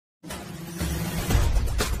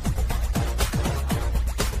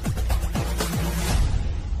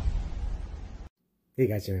Hey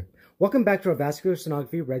guys, here. Welcome back to our Vascular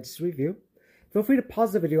Sonography Registry review. Feel free to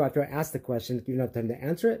pause the video after I ask the question to give you enough time to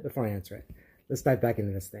answer it before I answer it. Let's dive back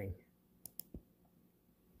into this thing.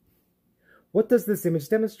 What does this image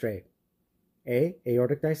demonstrate? A.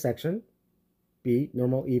 Aortic dissection. B.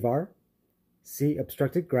 Normal Evar. C.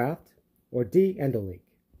 Obstructed graft. Or D. Endoleak.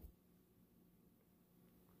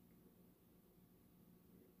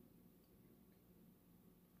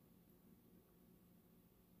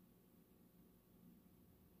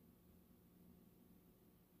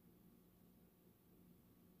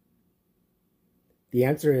 The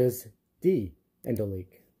answer is D.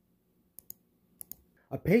 Endoleak.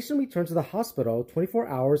 A patient returned to the hospital 24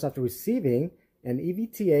 hours after receiving an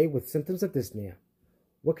EVTA with symptoms of dyspnea.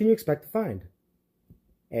 What can you expect to find?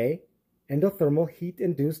 A. Endothermal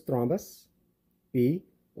heat-induced thrombus. B.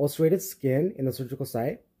 Ulcerated skin in the surgical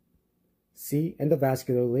site. C.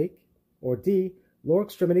 Endovascular leak. Or D. Lower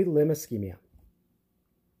extremity limb ischemia.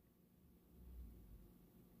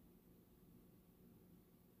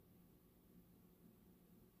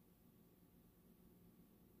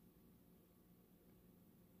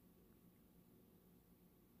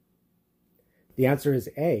 The answer is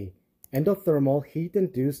A. Endothermal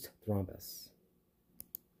heat-induced thrombus.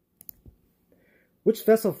 Which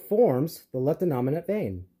vessel forms the left innominate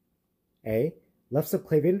vein? A. Left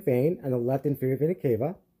subclavian vein and the left inferior vena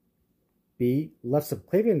cava. B. Left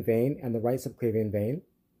subclavian vein and the right subclavian vein.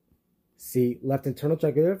 C. Left internal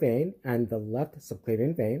jugular vein and the left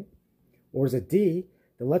subclavian vein. Or is it D.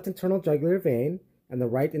 The left internal jugular vein and the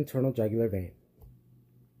right internal jugular vein?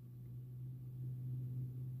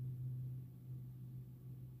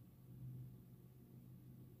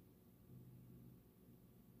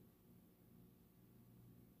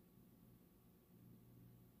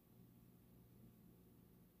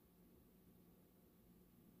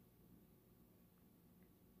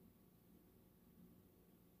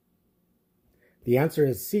 The answer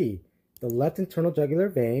is C, the left internal jugular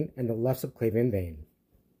vein and the left subclavian vein.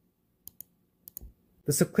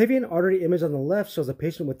 The subclavian artery image on the left shows a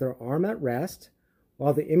patient with their arm at rest,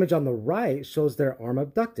 while the image on the right shows their arm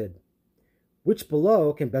abducted. Which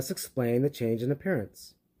below can best explain the change in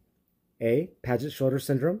appearance? A. Paget-Schroeder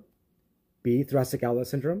syndrome. B. Thoracic outlet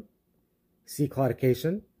syndrome. C.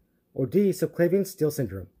 Claudication. Or D. Subclavian steal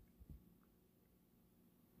syndrome.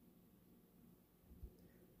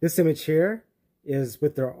 This image here is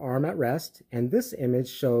with their arm at rest, and this image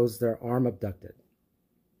shows their arm abducted.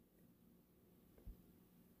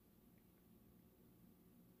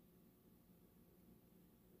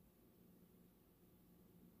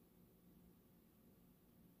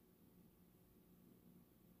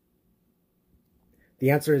 The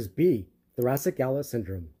answer is B, thoracic outlet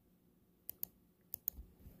syndrome.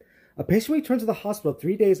 A patient returned to the hospital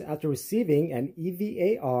 3 days after receiving an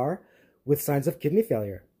EVAR with signs of kidney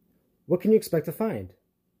failure. What can you expect to find?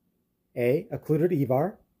 A. Occluded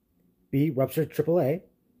Evar. B. Ruptured AAA.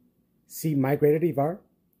 C. Migrated Evar.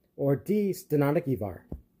 Or D. Stenotic Evar.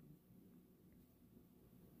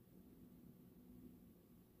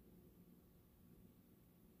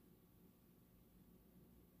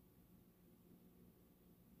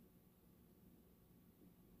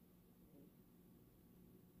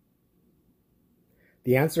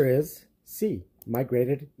 The answer is C.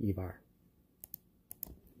 Migrated Evar.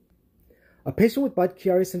 A patient with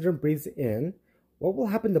Budd-Chiari syndrome breathes in. What will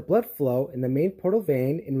happen to blood flow in the main portal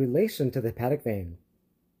vein in relation to the hepatic vein?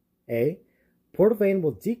 A. Portal vein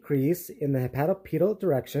will decrease in the hepatopedal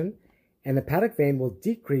direction, and the hepatic vein will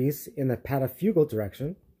decrease in the hepatofugal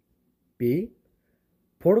direction. B.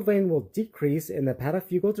 Portal vein will decrease in the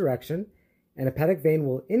hepatofugal direction, and the hepatic vein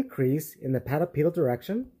will increase in the hepatopedal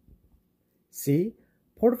direction. C.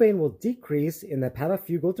 Portal vein will decrease in the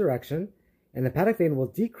hepatofugal direction, and the hepatic vein will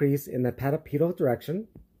decrease in the hepatopedal direction.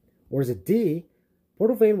 Or is it D,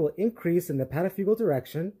 portal vein will increase in the hepatofugal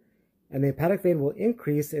direction, and the hepatic vein will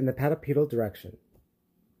increase in the hepatopedal direction?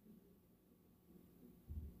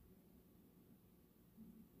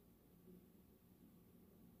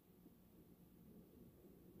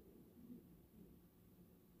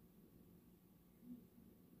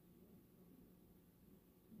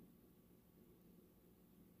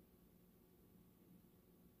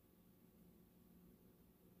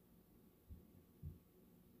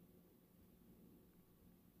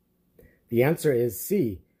 The answer is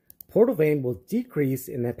C. Portal vein will decrease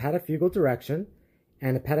in the hepatofugal direction,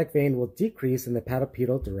 and hepatic vein will decrease in the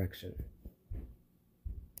hepatopedal direction.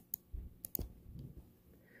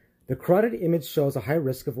 The carotid image shows a high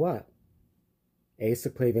risk of what? A.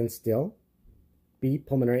 Subclavian steal. B.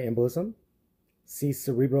 Pulmonary embolism. C.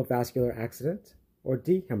 Cerebral vascular accident. Or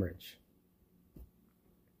D. Hemorrhage.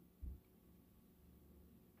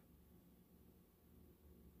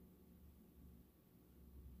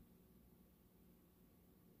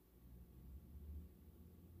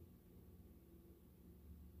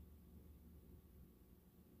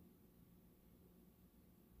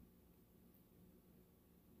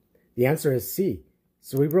 The answer is C,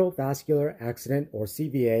 cerebral vascular accident or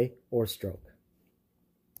CVA or stroke.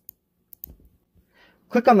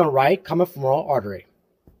 Click on the right common femoral artery.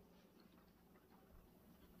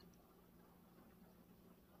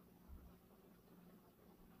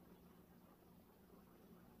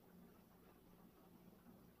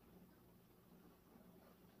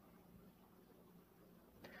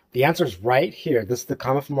 The answer is right here. This is the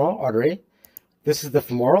common femoral artery, this is the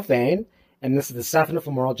femoral vein, and this is the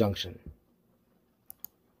saphenofemoral junction.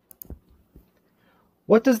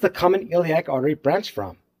 What does the common iliac artery branch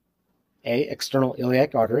from? A. External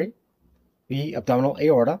iliac artery, B. Abdominal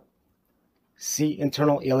aorta, C.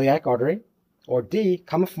 Internal iliac artery, or D.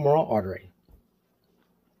 Common femoral artery.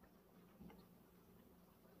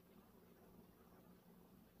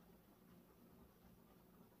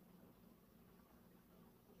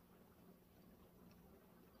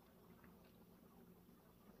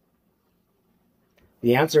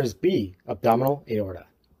 The answer is B. Abdominal aorta.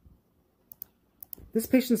 This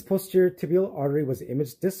patient's posterior tibial artery was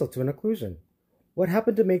imaged distal to an occlusion. What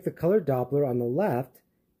happened to make the color Doppler on the left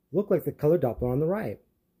look like the color Doppler on the right?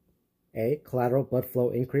 A. Collateral blood flow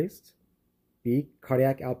increased. B.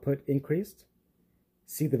 Cardiac output increased.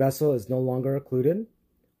 C. The vessel is no longer occluded.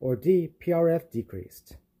 Or D. PRF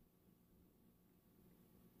decreased.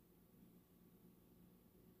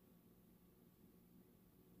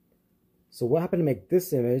 So what happened to make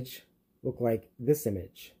this image look like this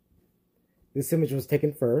image? This image was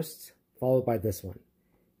taken first, followed by this one.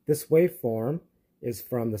 This waveform is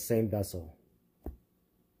from the same vessel.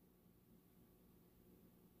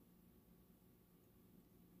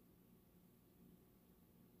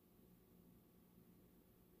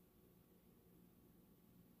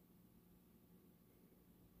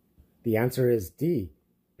 The answer is D.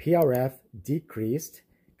 PRF decreased,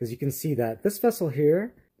 because you can see that this vessel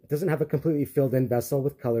here doesn't have a completely filled in vessel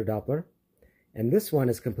with color Doppler, and this one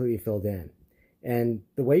is completely filled in. And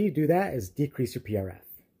the way you do that is decrease your PRF.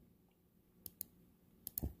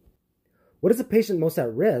 What is a patient most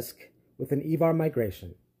at risk with an Evar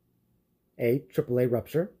migration? A. AAA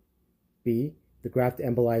rupture, B. The graft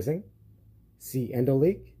embolizing, C.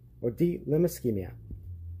 Endoleak, or D. Limb ischemia.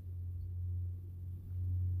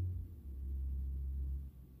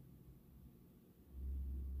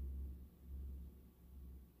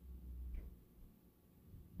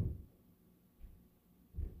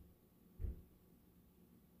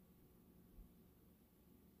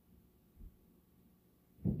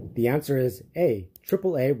 The answer is A.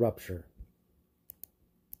 AAA rupture.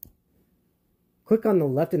 Click on the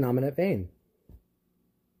left innominate vein.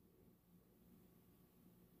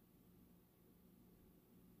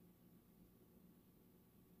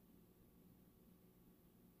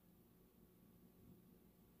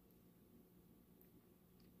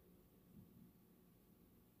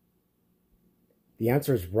 The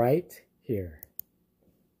answer is right here.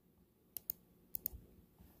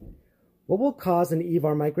 What will cause an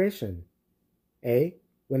Evar migration? A.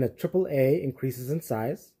 When a AAA increases in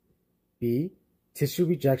size. B. Tissue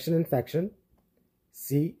rejection infection.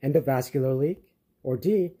 C. Endovascular leak. Or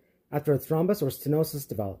D. After a thrombus or stenosis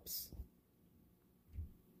develops.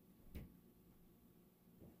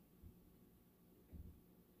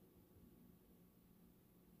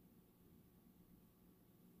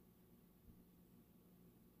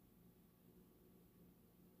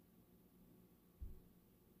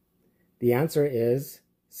 The answer is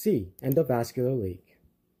C. Endovascular leak.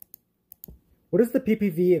 What is the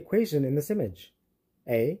PPV equation in this image?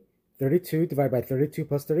 A. 32 divided by 32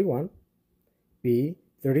 plus 31. B.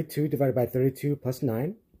 32 divided by 32 plus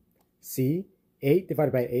 9. C. 8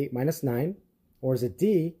 divided by 8 minus 9. Or is it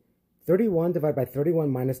D. 31 divided by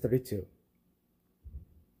 31 minus 32?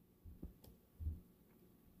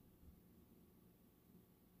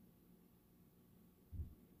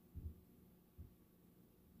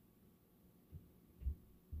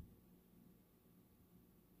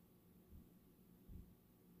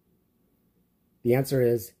 The answer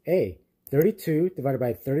is A. 32 divided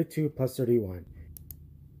by 32 plus 31.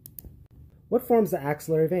 What forms the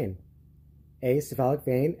axillary vein? A. Cephalic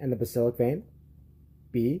vein and the basilic vein.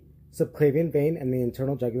 B. Subclavian vein and the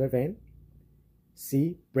internal jugular vein.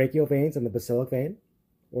 C. Brachial veins and the basilic vein.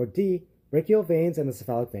 Or D. Brachial veins and the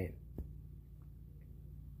cephalic vein.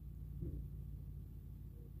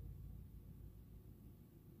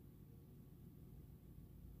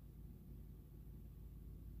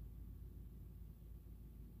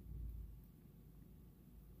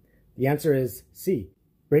 The answer is C.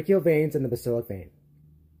 Brachial veins and the basilic vein.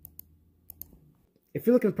 If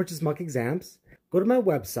you're looking to purchase mock exams, go to my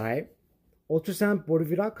website,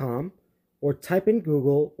 ultrasoundboardreview.com, or type in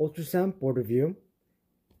Google ultrasound board review,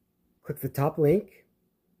 click the top link,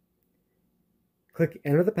 click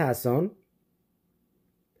Enter the Pass Zone,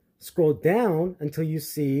 scroll down until you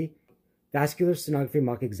see Vascular Sonography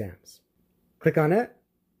Mock Exams. Click on it,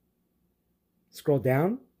 scroll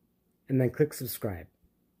down, and then click Subscribe.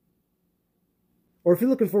 Or if you're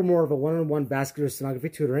looking for more of a one-on-one vascular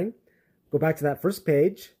sonography tutoring, go back to that first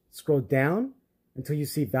page, scroll down until you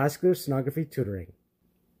see Vascular Sonography Tutoring.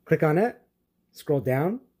 Click on it, scroll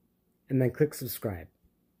down, and then click Subscribe.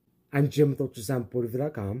 I'm Jim with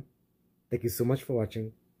ultrasoundporterview.com. Thank you so much for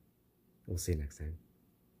watching. We'll see you next time.